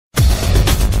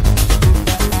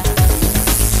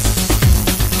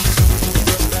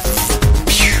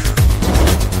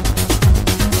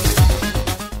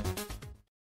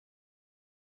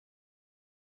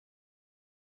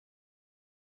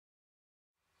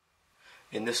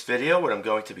In this video, what I'm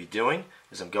going to be doing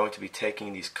is I'm going to be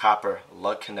taking these copper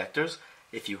lug connectors.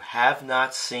 If you have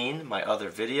not seen my other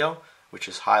video, which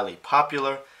is highly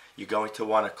popular, you're going to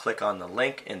want to click on the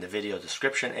link in the video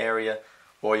description area,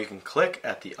 or you can click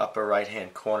at the upper right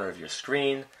hand corner of your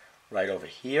screen right over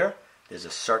here. There's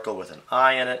a circle with an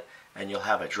eye in it, and you'll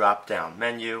have a drop down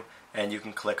menu, and you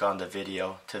can click on the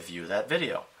video to view that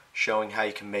video showing how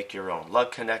you can make your own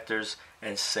lug connectors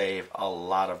and save a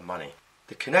lot of money.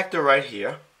 The connector right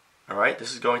here, alright,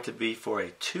 this is going to be for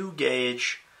a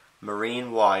 2-gauge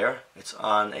marine wire. It's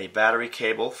on a battery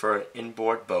cable for an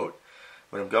inboard boat.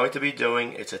 What I'm going to be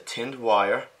doing, it's a tinned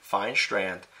wire, fine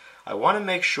strand. I want to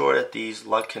make sure that these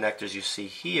lug connectors you see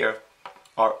here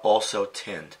are also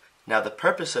tinned. Now the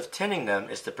purpose of tinning them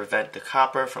is to prevent the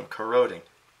copper from corroding.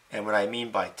 And what I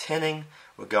mean by tinning,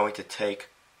 we're going to take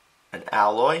an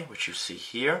alloy, which you see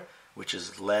here, which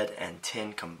is lead and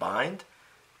tin combined.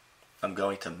 I'm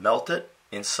going to melt it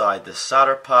inside this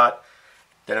solder pot.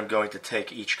 Then I'm going to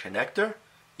take each connector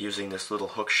using this little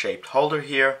hook-shaped holder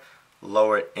here,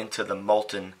 lower it into the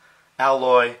molten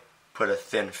alloy, put a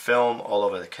thin film all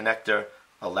over the connector,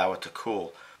 allow it to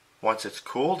cool. Once it's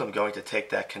cooled, I'm going to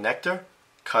take that connector,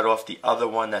 cut off the other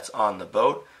one that's on the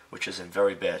boat, which is in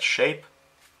very bad shape,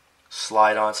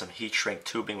 slide on some heat shrink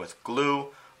tubing with glue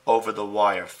over the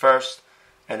wire first,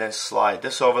 and then slide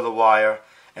this over the wire,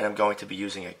 and I'm going to be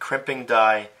using a crimping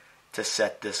die to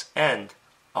set this end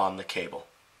on the cable.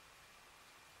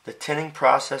 The tinning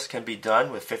process can be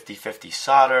done with 50-50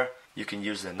 solder. You can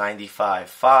use the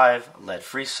 95-5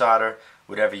 lead-free solder,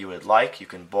 whatever you would like. You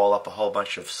can ball up a whole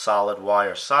bunch of solid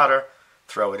wire solder,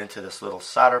 throw it into this little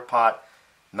solder pot,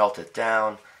 melt it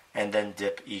down, and then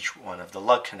dip each one of the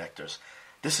lug connectors.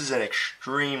 This is an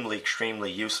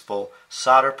extremely useful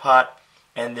solder pot,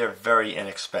 and they're very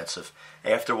inexpensive.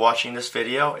 After watching this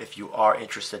video, if you are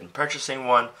interested in purchasing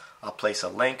one, I'll place a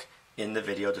link in the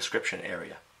video description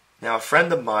area. Now, a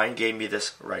friend of mine gave me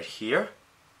this right here.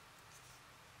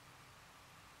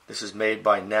 This is made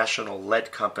by National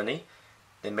Lead Company.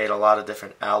 They made a lot of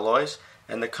different alloys,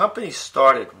 and the company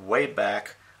started way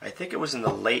back, I think it was in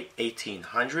the late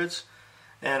 1800s,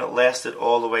 and it lasted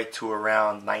all the way to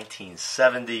around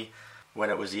 1970 when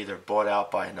it was either bought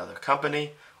out by another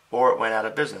company or it went out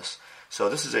of business. So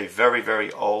this is a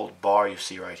very old bar you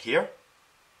see right here.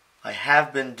 I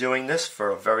have been doing this for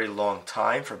a very long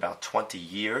time, for about 20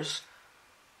 years,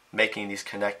 making these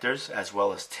connectors as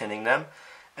well as tinning them.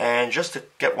 And just to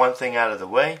get one thing out of the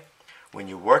way, when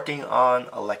you're working on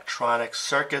electronic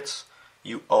circuits,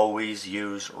 you always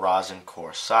use rosin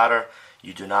core solder.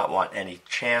 You do not want any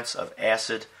chance of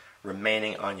acid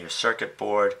remaining on your circuit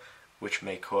board, which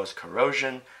may cause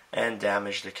corrosion and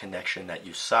damage the connection that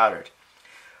you soldered.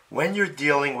 When you're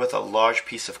dealing with a large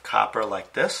piece of copper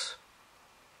like this,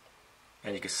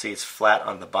 and you can see it's flat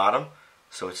on the bottom,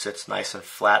 so it sits nice and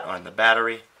flat on the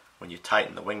battery when you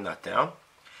tighten the wing nut down.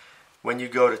 When you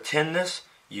go to tin this,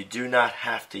 you do not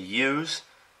have to use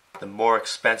the more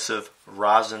expensive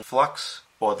rosin flux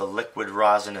or the liquid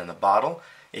rosin in the bottle.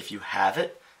 If you have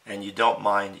it and you don't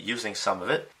mind using some of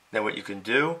it, then what you can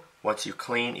do, once you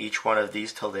clean each one of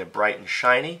these till they're bright and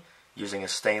shiny, using a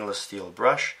stainless steel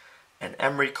brush, an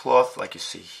emery cloth like you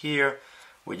see here,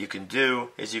 what you can do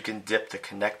is you can dip the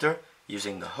connector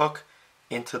using the hook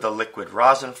into the liquid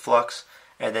rosin flux,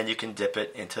 and then you can dip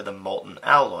it into the molten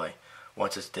alloy.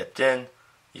 Once it's dipped in,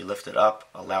 you lift it up,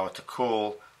 allow it to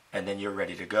cool, and then you're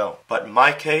ready to go. But in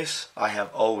my case, I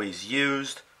have always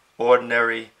used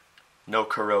ordinary no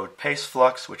corrode paste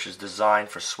flux, which is designed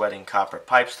for sweating copper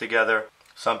pipes together.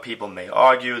 Some people may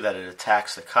argue that it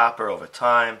attacks the copper over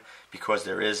time because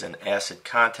there is an acid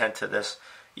content to this,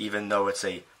 even though it's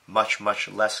a much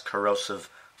less corrosive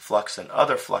flux than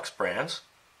other flux brands.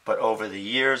 But over the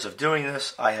years of doing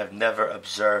this, I have never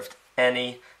observed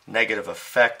any negative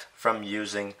effect from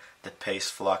using the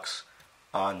paste flux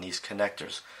on these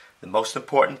connectors. The most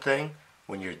important thing,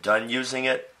 when you're done using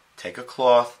it, take a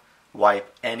cloth,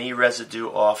 wipe any residue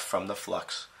off from the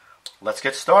flux. Let's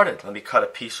get started. Let me cut a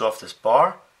piece off this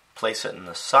bar, place it in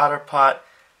the solder pot,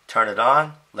 turn it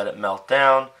on, let it melt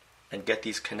down, and get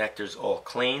these connectors all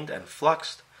cleaned and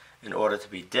fluxed in order to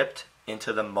be dipped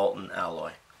into the molten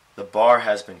alloy. The bar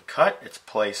has been cut. It's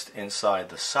placed inside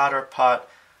the solder pot.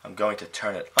 I'm going to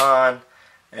turn it on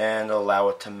and allow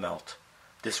it to melt.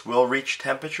 This will reach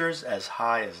temperatures as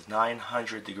high as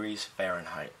 900 degrees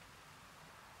Fahrenheit.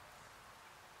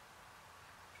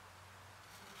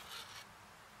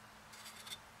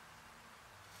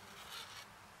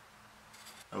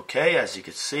 Okay, as you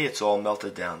can see, it's all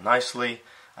melted down nicely.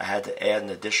 I had to add an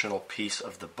additional piece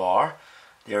of the bar.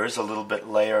 There is a little bit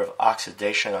layer of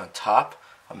oxidation on top.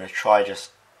 I'm going to try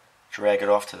just drag it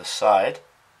off to the side.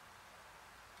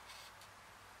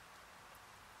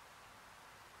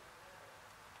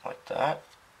 Like that.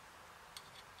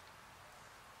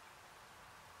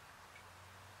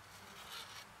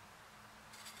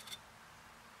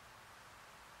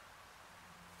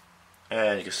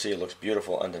 And you can see it looks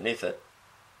beautiful underneath it.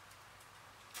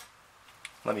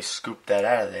 Let me scoop that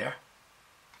out of there.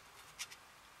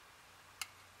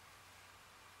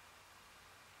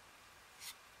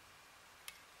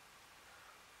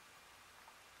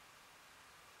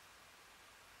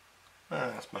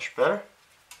 That's much better.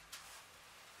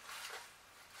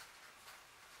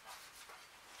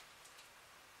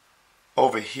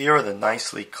 Over here are the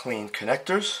nicely cleaned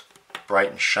connectors,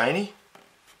 bright and shiny.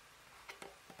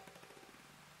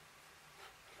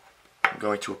 I'm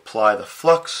going to apply the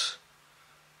flux,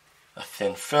 a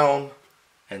thin film,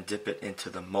 and dip it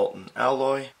into the molten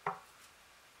alloy.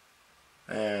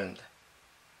 And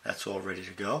that's all ready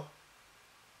to go.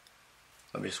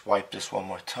 Let me just wipe this one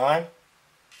more time.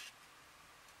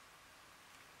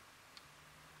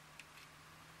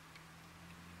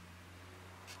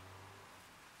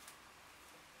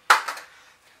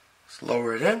 Let's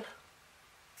lower it in.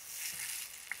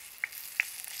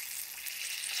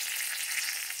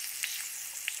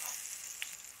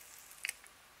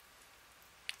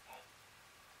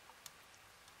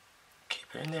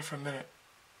 Keep it in there for a minute.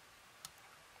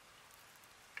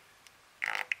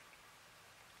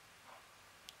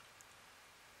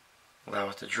 Allow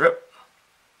it to drip.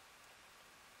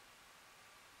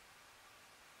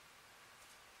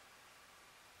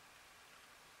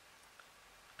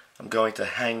 I'm going to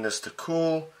hang this to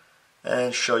cool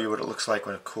and show you what it looks like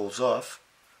when it cools off.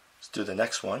 Let's do the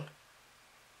next one.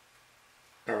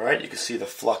 Alright, you can see the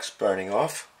flux burning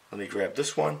off. Let me grab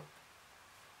this one.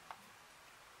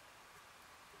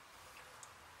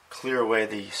 Clear away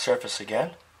the surface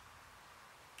again.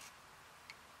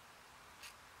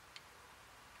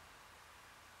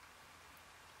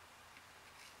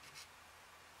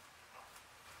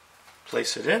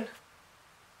 Place it in.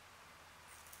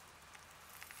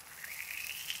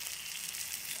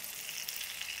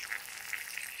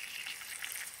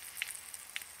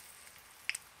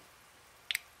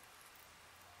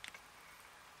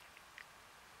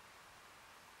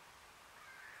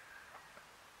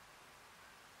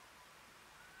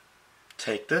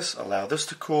 Take this, allow this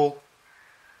to cool.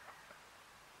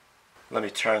 Let me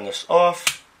turn this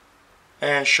off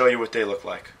and show you what they look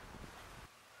like.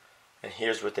 And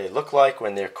here's what they look like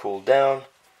when they're cooled down.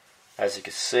 As you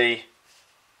can see,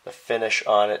 the finish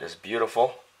on it is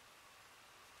beautiful.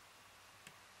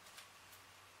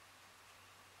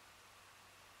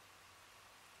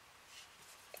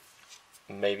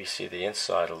 Maybe see the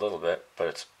inside a little bit, but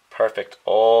it's perfect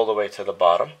all the way to the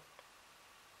bottom.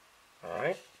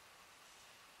 Alright.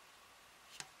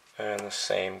 And the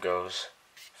same goes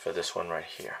for this one right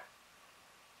here.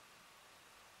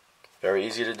 Very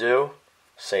easy to do.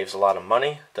 Saves a lot of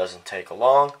money, doesn't take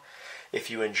long.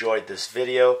 If you enjoyed this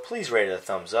video, please rate it a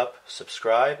thumbs up,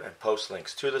 subscribe, and post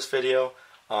links to this video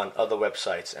on other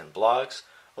websites and blogs.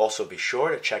 Also be sure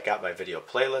to check out my video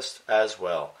playlist as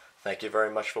well. Thank you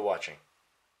very much for watching.